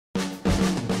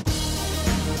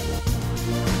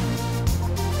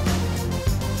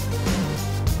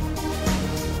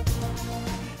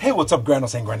Hey, what's up,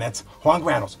 Granos and Granettes? Juan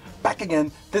Granos, back again,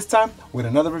 this time with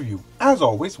another review. As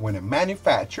always, when a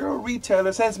manufacturer or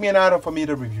retailer sends me an item for me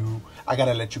to review, I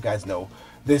gotta let you guys know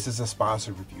this is a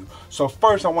sponsored review. So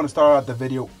first, I want to start out the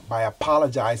video by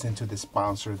apologizing to the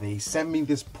sponsor. They sent me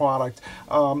this product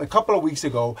a couple of weeks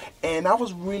ago, and I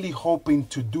was really hoping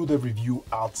to do the review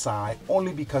outside,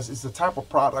 only because it's the type of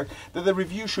product that the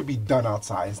review should be done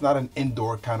outside. It's not an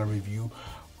indoor kind of review.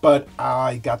 But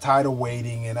I got tired of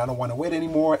waiting, and I don't want to wait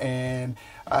anymore. And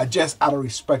just out of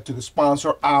respect to the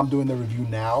sponsor, I'm doing the review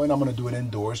now, and I'm going to do it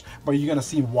indoors. But you're going to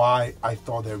see why I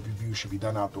thought the review should be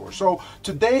done outdoors. So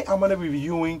today I'm going to be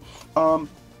reviewing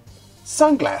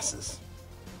sunglasses.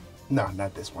 No,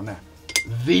 not this one.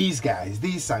 These guys,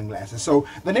 these sunglasses. So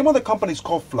the name of the company is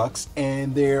called Flux,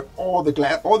 and they're all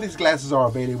these glasses are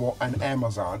available on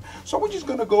Amazon. So we're just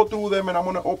gonna go through them, and I'm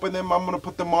gonna open them. I'm gonna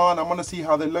put them on. I'm gonna see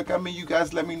how they look at me. You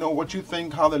guys, let me know what you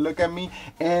think, how they look at me.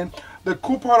 And the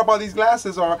cool part about these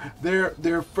glasses are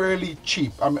they're fairly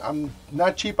cheap. I'm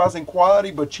not cheap as in quality,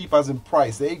 but cheap as in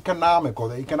price. They're economical.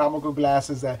 They're economical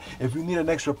glasses that if you need an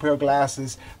extra pair of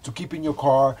glasses to keep in your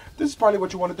car, this is probably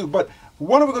what you want to do. But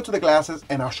why don't we go to the glasses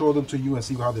and I'll show them to you and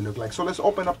see how they look like. So let's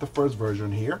open up the first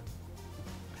version here.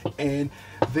 And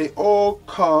they all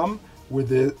come with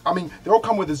this, they all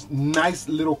come with this nice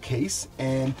little case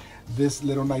and this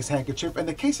little nice handkerchief. And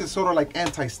the case is sort of like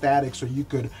anti-static, so you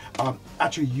could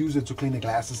actually use it to clean the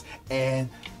glasses. And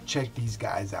check these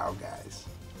guys out, guys.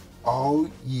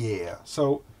 Oh yeah.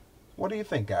 So what do you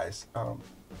think, guys?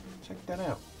 Check that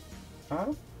out.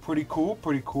 Pretty cool,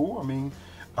 pretty cool.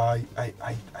 I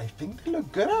think they look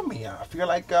good on me. I feel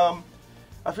like I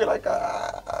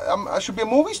should be a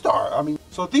movie star.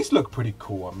 So these look pretty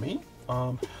cool on me.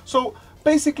 So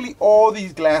basically all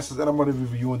these glasses that I'm going to be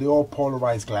reviewing, they're all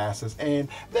polarized glasses, and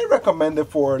they're recommended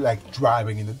for like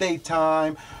driving in the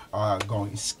daytime,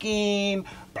 going skiing,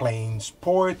 playing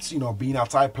sports, being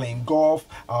outside playing golf.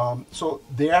 So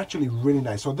they're actually really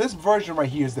nice. So this version right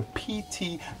here is the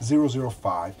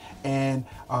PT005, and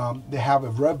they have a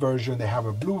red version, they have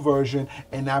a blue version,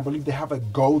 and I believe they have a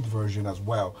gold version as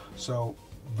well. So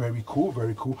very cool,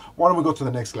 very cool. Why don't we go to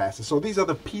the next glasses? So these are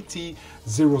the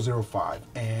PT005,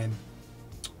 and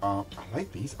I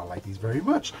like these very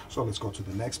much. So let's go to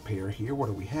the next pair here. What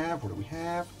do we have? What do we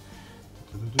have?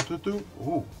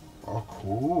 Ooh, oh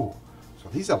cool. So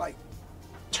these are like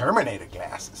Terminator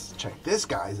glasses. Check this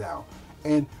guys out.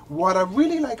 And what I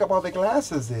really like about the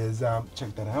glasses is,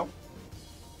 check that out.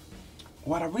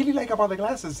 What I really like about the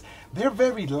glasses, they're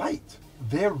very light.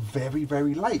 They're very,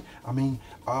 very light. When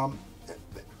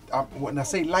I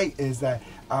say light is that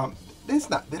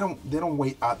it's not, they don't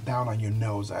weigh down on your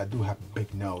nose. I do have a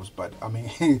big nose, but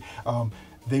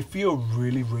they feel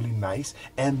really, really nice.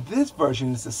 And this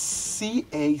version is the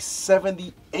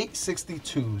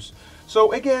CA7862s.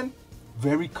 So again,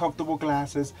 very comfortable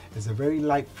glasses. It's a very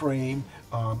light frame.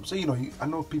 So I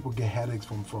know people get headaches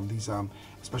from these,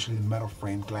 especially the metal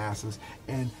frame glasses.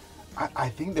 And I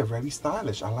think they're very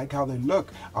stylish. I like how they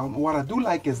look. What I do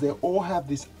like is they all have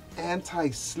this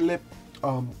anti-slip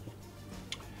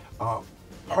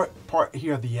part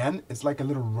here at the end. It's like a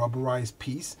little rubberized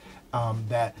piece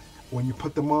that when you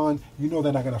put them on,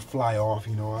 they're not gonna fly off.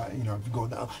 If you go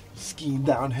down skiing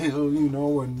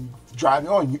downhill, and driving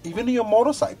on, even in your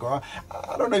motorcycle.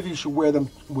 I don't know if you should wear them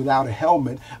without a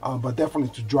helmet, but definitely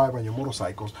to drive on your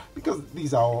motorcycles, because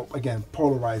these are all, again,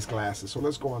 polarized glasses. So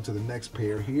let's go on to the next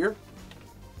pair here.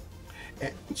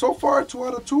 And so far, 2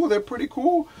 out of 2, they're pretty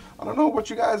cool. I don't know what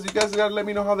you guys gotta let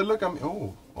me know how they look.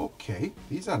 Oh, okay,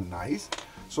 these are nice.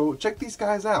 So check these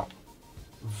guys out.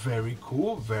 Very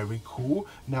cool, very cool.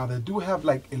 Now they do have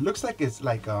it looks like it's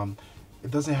like it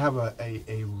doesn't have a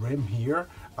rim here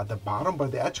at the bottom,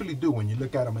 but they actually do. When you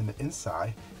look at them in the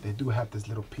inside, they do have this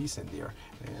little piece in there.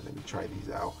 And let me try these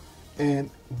out.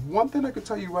 And one thing I could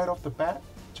tell you right off the bat,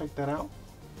 check that out,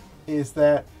 is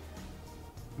that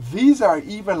these are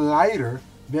even lighter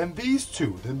than these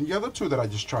two, than the other two that I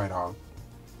just tried on.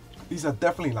 These are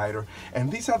definitely lighter,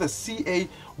 and these are the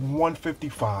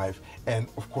CA155, and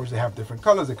of course they have different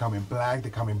colors. They come in black, they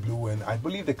come in blue, and I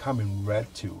believe they come in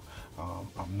red too.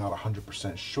 I'm not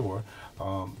 100% sure,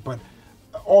 but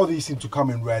all these seem to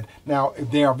come in red. Now,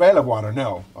 if they're available, I don't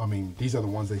know. These are the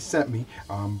ones they sent me,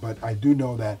 but I do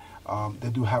know that they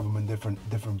do have them in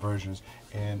different versions,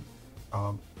 and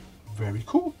very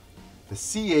cool. The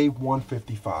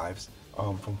CA155s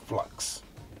from Flux.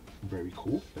 Very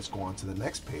cool. Let's go on to the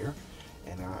next pair.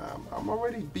 And I'm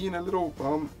already being a little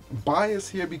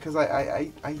biased here, because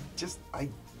I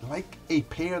like a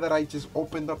pair that I just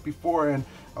opened up before, and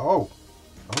oh,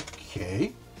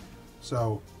 okay.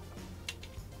 So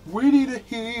we need a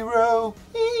hero.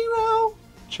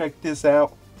 Check this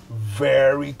out.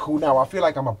 Very cool. Now I feel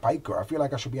like I'm a biker. I feel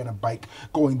like I should be on a bike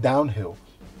going downhill,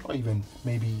 or even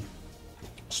maybe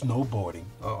snowboarding.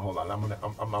 Oh, hold on.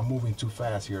 I'm moving too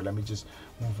fast here. Let me just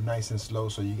move nice and slow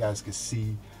so you guys can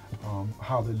see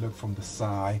how they look from the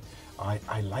side.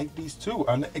 I like these too.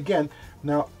 And again,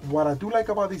 now what I do like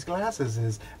about these glasses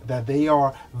is that they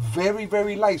are very,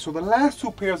 very light. So the last two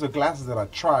pairs of glasses that I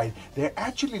tried, they're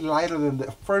actually lighter than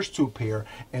the first two pair,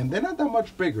 and they're not that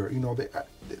much bigger. You know,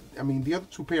 I mean, the other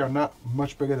two pair are not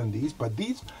much bigger than these, but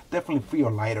these definitely feel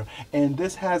lighter. And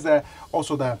this has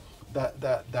also that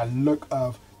look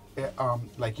of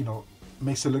like, you know,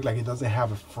 makes it look like it doesn't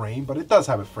have a frame, but it does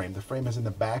have a frame. The frame is in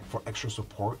the back for extra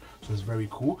support, so it's very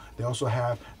cool. They also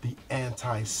have the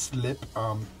anti-slip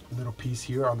little piece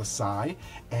here on the side,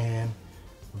 and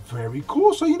very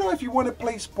cool. So, you know, if you want to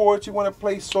play sports, you want to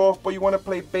play softball, you want to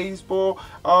play baseball,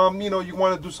 you know, you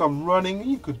want to do some running,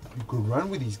 you could run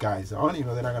with these guys on. You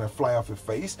know, they're not going to fly off your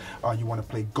face. You want to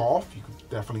play golf, you could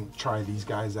definitely try these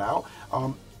guys out.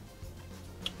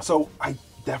 So I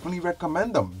definitely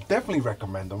recommend them. Definitely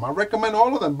recommend them. I recommend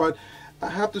all of them, but I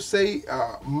have to say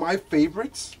my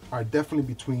favorites are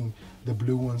definitely between the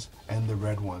blue ones and the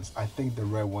red ones. I think the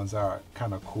red ones are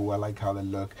kind of cool. I like how they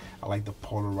look. I like the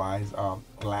polarized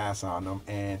glass on them,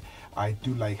 and I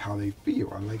do like how they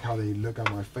feel. I like how they look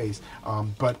on my face.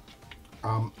 But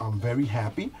I'm very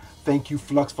happy. Thank you,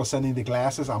 Flux, for sending the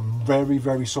glasses. I'm very,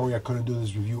 very sorry I couldn't do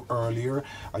this review earlier.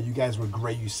 You guys were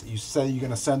great. You said you're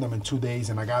gonna send them in 2 days,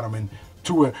 and I got them in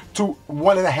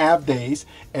 1.5 days,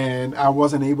 and I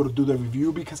wasn't able to do the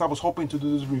review because I was hoping to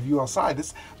do this review outside.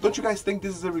 Don't you guys think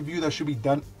this is a review that should be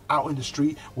done out in the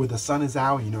street where the sun is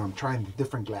out? You know, I'm trying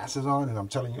different glasses on, and I'm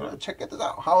telling you, check this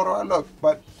out. How do I look?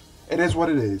 But it is what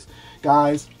it is,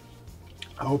 guys.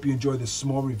 I hope you enjoyed this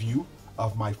small review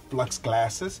of my Flux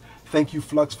glasses. Thank you,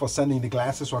 Flux, for sending the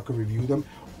glasses so I could review them.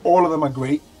 All of them are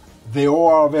great. They all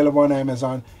are available on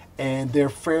Amazon, and they're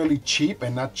fairly cheap,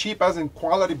 and not cheap as in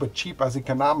quality, but cheap as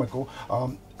economical.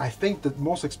 I think the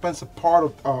most expensive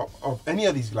part of any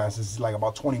of these glasses is like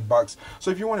about 20 bucks.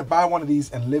 So if you want to buy one of these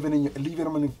and leave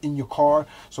them in your car,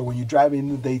 so when you drive in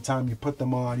the daytime, you put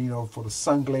them on, you know, for the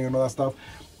sun glare and all that stuff,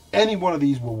 any one of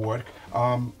these will work.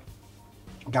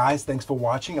 Guys, thanks for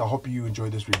watching. I hope you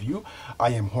enjoyed this review. I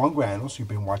am Juan Granos. You've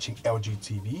been watching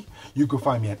LGTV. You can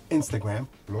find me on Instagram,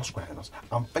 Los Granos,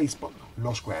 on Facebook,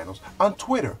 Los Granos, on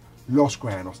Twitter, Los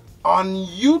Granos, on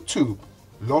YouTube,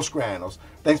 Los Granos.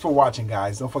 Thanks for watching,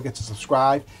 guys. Don't forget to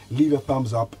subscribe, leave a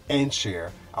thumbs up, and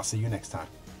share. I'll see you next time.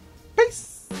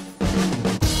 Peace.